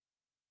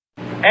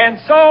And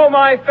so,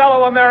 my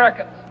fellow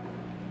Americans,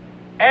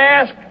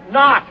 ask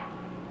not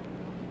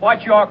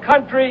what your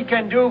country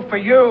can do for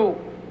you.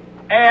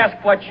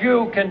 Ask what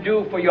you can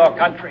do for your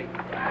country.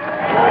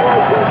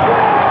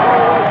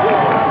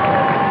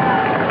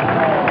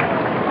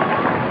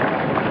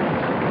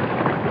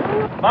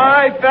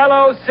 My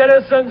fellow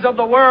citizens of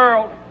the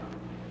world,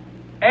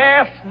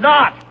 ask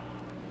not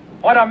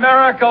what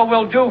America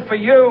will do for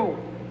you,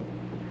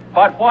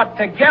 but what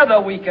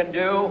together we can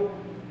do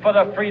for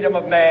the freedom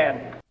of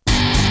man.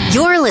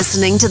 You're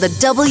listening to the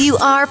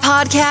WR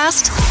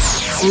Podcast.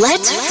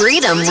 Let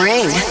freedom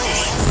ring.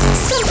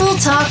 Simple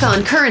talk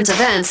on current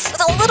events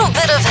with a little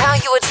bit of how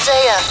you would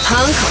say a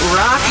punk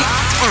rock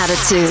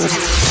attitude.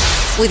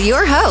 With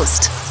your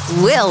host,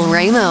 Will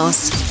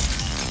Ramos.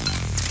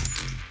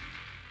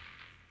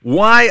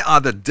 Why are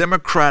the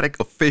Democratic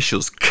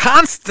officials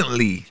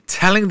constantly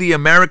telling the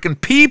American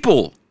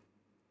people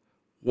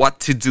what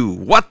to do,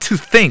 what to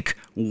think,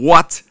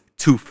 what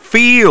to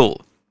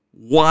feel?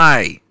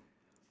 Why?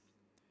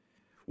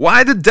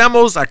 Why the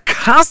demos are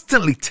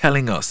constantly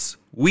telling us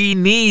we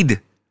need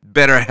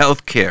better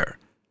health care?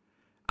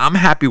 I'm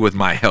happy with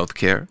my health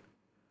care.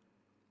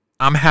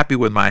 I'm happy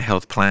with my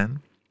health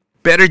plan.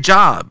 Better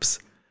jobs.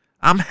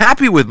 I'm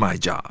happy with my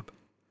job.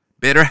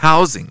 Better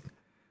housing.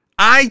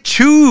 I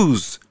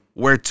choose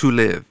where to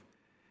live.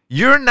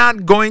 You're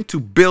not going to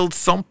build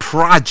some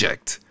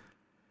project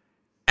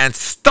and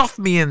stuff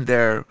me in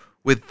there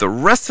with the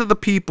rest of the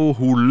people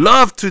who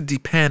love to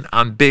depend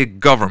on big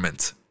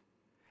government.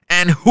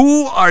 And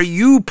who are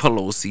you,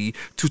 Pelosi,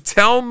 to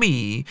tell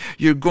me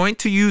you're going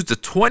to use the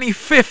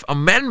 25th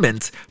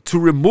Amendment to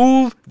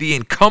remove the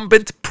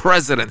incumbent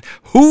president?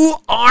 Who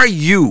are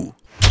you?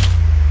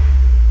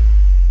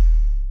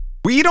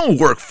 We don't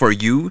work for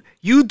you.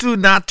 You do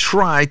not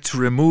try to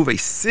remove a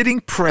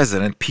sitting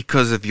president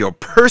because of your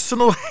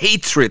personal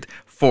hatred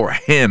for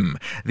him.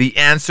 The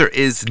answer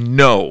is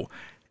no.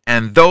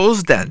 And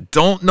those that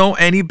don't know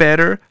any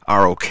better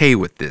are okay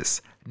with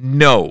this.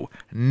 No.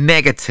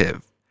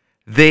 Negative.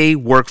 They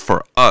work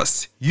for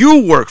us.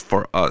 You work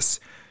for us.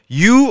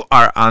 You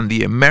are on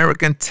the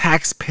American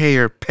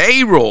taxpayer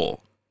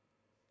payroll.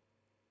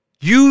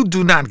 You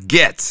do not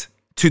get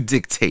to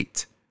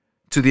dictate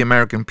to the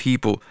American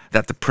people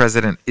that the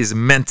president is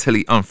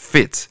mentally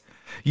unfit.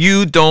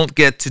 You don't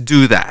get to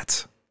do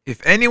that.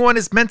 If anyone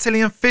is mentally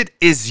unfit,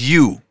 it's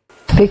you.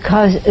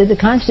 Because the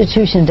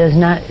Constitution does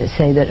not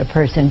say that a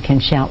person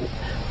can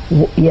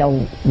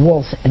yell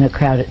wolf in a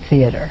crowded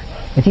theater.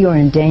 If you are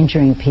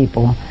endangering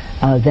people,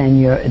 then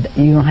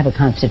you don't have a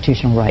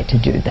constitutional right to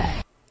do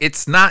that.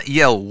 It's not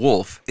yell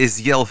wolf, it's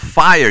yell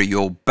fire,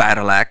 yo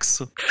battle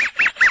axe.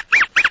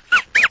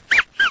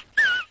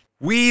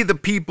 We the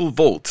people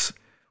vote.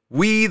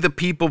 We the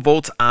people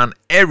vote on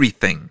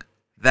everything.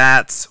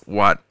 That's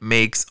what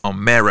makes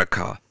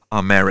America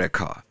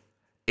America.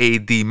 A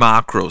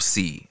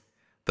democracy.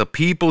 The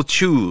people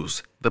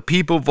choose. The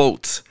people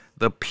vote.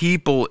 The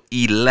people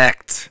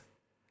elect.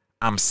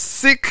 I'm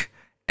sick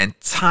and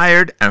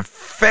tired and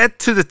fed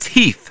to the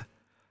teeth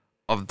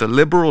of the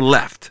liberal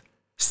left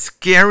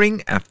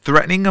scaring and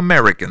threatening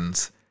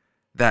Americans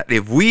that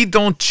if we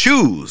don't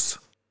choose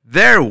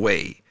their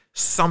way,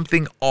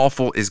 something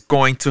awful is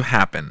going to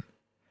happen.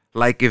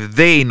 Like if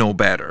they know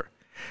better.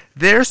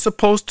 They're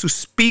supposed to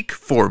speak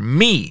for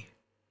me,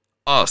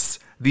 us,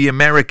 the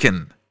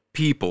American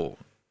people.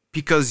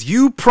 Because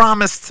you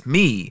promised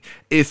me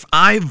if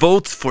I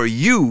vote for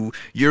you,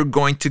 you're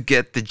going to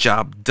get the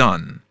job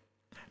done.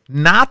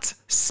 Not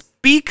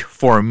speak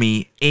for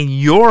me in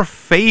your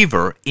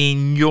favor,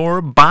 in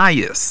your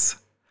bias,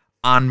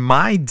 on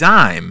my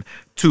dime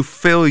to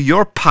fill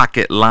your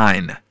pocket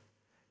line.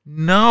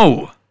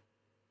 No.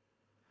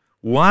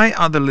 Why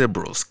are the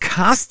liberals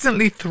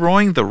constantly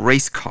throwing the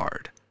race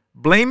card,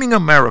 blaming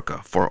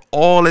America for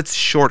all its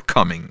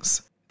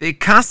shortcomings? They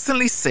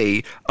constantly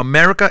say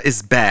America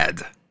is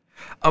bad.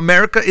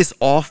 America is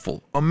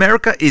awful.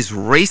 America is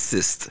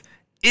racist.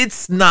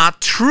 It's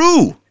not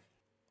true.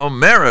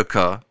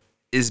 America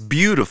is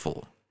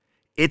beautiful.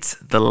 It's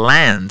the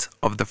land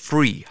of the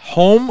free,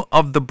 home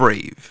of the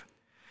brave.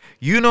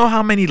 You know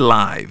how many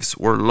lives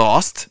were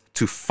lost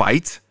to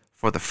fight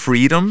for the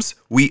freedoms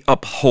we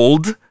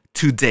uphold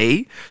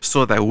today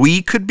so that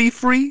we could be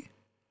free?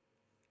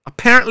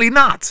 Apparently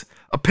not.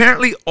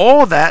 Apparently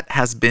all that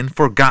has been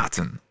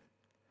forgotten.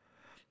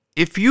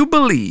 If you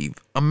believe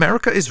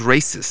America is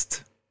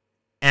racist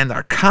and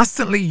are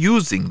constantly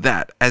using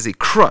that as a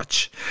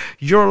crutch,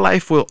 your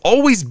life will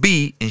always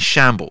be in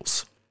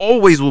shambles,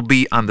 always will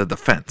be on the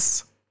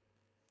defense.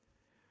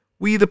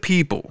 We the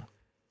people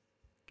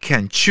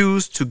can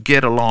choose to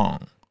get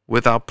along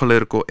without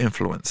political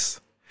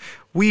influence.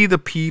 We the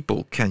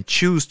people can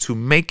choose to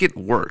make it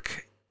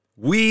work.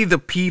 We the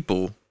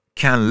people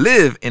can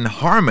live in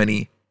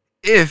harmony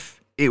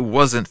if it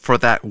wasn't for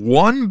that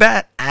one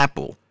bad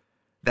apple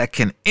that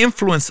can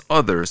influence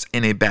others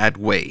in a bad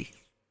way.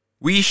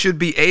 We should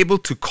be able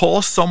to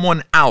call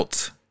someone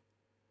out.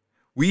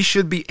 We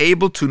should be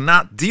able to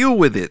not deal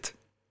with it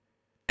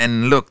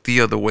and look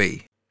the other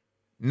way.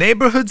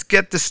 Neighborhoods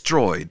get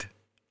destroyed.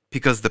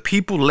 because the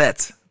people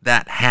let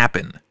that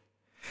happen.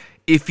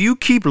 If you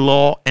keep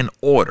law and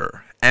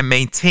order and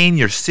maintain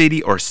your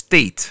city or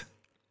state,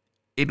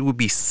 it would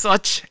be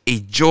such a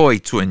joy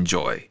to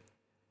enjoy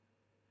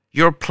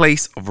your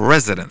place of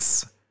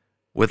residence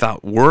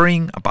without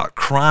worrying about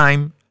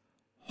crime,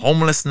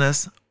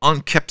 homelessness,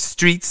 unkept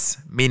streets,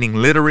 meaning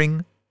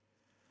littering.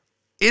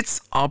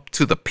 It's up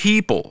to the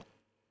people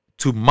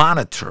to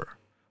monitor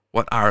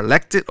what our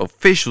elected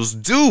officials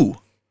do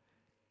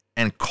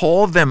and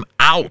call them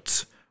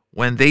out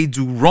when they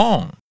do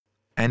wrong.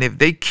 And if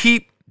they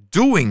keep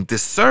doing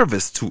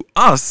disservice to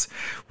us,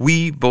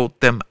 we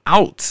vote them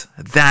out.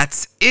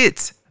 That's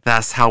it.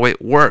 That's how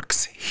it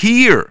works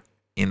here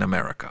in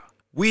America.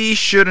 We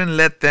shouldn't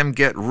let them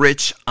get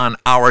rich on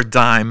our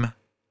dime.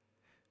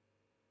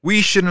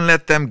 We shouldn't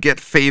let them get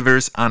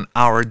favors on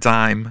our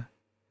dime.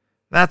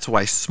 That's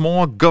why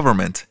small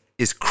government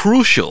is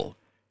crucial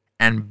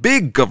and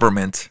big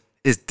government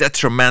is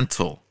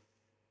detrimental.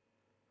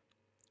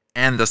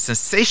 And the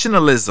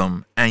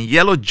sensationalism and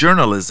yellow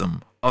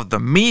journalism of the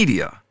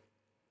media,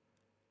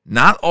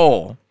 not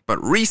all,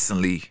 but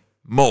recently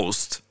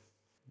most,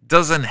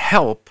 doesn't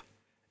help.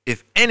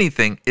 If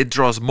anything, it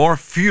draws more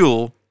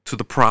fuel to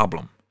the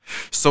problem.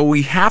 So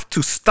we have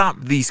to stop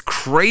these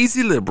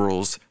crazy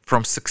liberals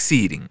from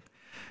succeeding.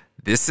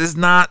 This is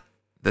not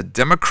the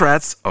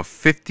Democrats of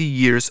 50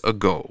 years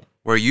ago,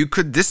 where you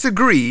could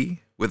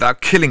disagree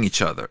without killing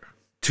each other.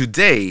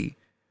 Today,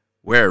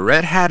 wear a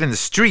red hat in the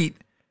street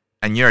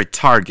and you're a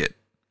target.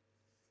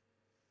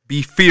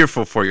 Be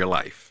fearful for your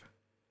life.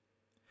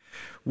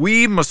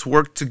 We must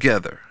work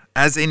together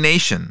as a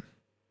nation,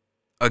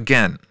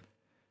 again,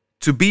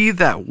 to be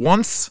that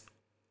once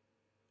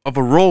of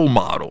a role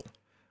model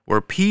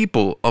where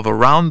people of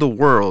around the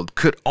world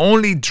could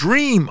only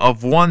dream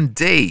of one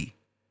day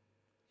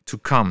to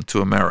come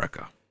to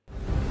America.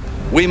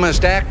 We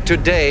must act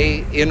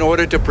today in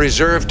order to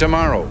preserve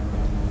tomorrow.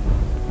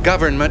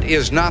 Government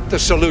is not the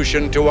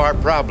solution to our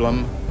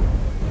problem.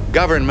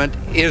 Government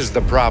is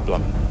the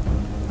problem.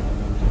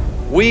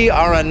 We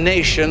are a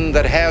nation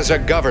that has a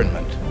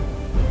government,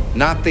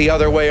 not the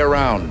other way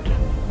around.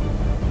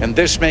 And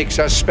this makes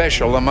us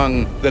special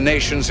among the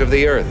nations of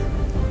the earth.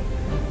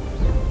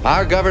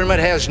 Our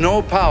government has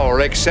no power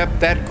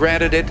except that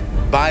granted it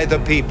by the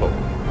people.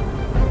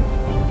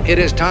 It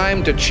is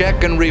time to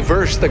check and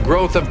reverse the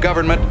growth of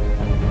government,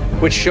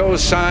 which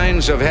shows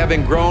signs of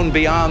having grown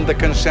beyond the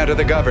consent of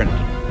the governed.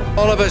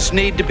 All of us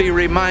need to be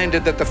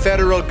reminded that the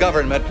federal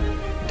government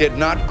did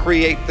not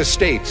create the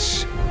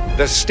states.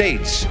 The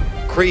states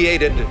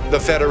created the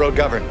federal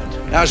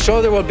government. Now,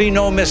 so there will be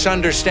no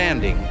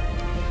misunderstanding,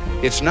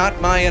 it's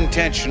not my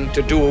intention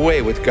to do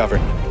away with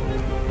government.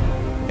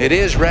 It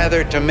is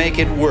rather to make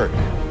it work.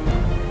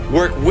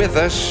 Work with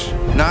us,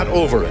 not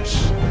over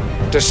us.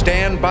 To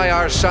stand by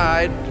our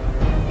side,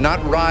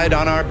 not ride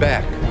on our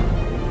back.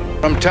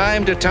 From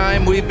time to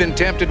time, we've been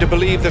tempted to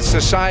believe that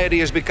society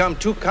has become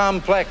too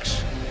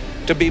complex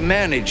to be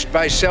managed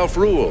by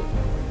self-rule,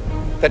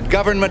 that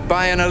government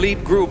by an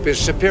elite group is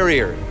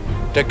superior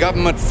to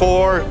government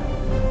for,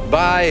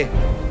 by,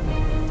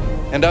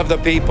 and of the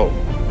people.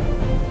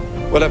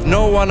 Well, if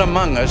no one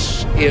among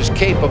us is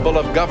capable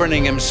of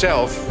governing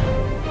himself,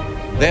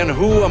 then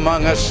who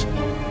among us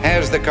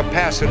has the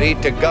capacity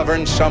to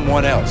govern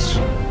someone else?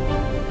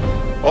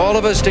 All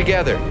of us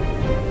together,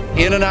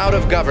 in and out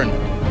of government,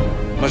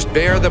 must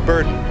bear the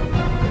burden.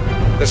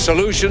 The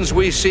solutions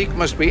we seek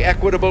must be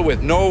equitable,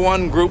 with no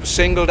one group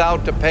singled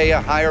out to pay a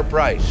higher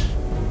price.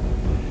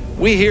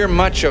 We hear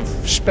much of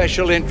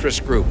special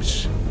interest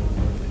groups.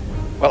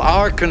 Well,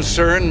 our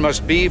concern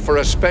must be for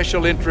a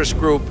special interest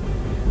group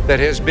that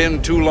has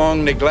been too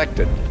long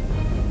neglected.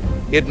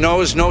 It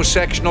knows no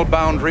sectional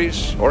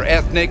boundaries or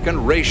ethnic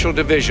and racial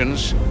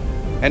divisions,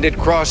 and it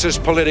crosses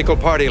political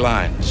party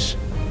lines.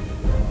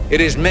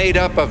 It is made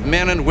up of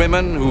men and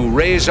women who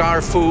raise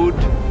our food,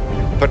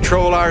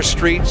 patrol our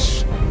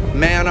streets,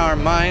 man our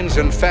mines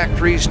and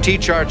factories,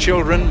 teach our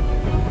children,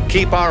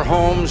 keep our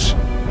homes,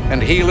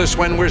 and heal us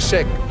when we're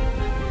sick.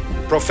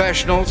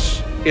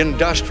 Professionals,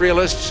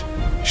 industrialists,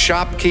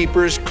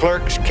 shopkeepers,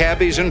 clerks,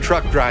 cabbies, and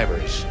truck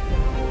drivers.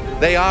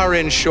 They are,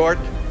 in short,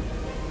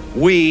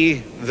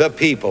 we the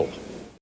people.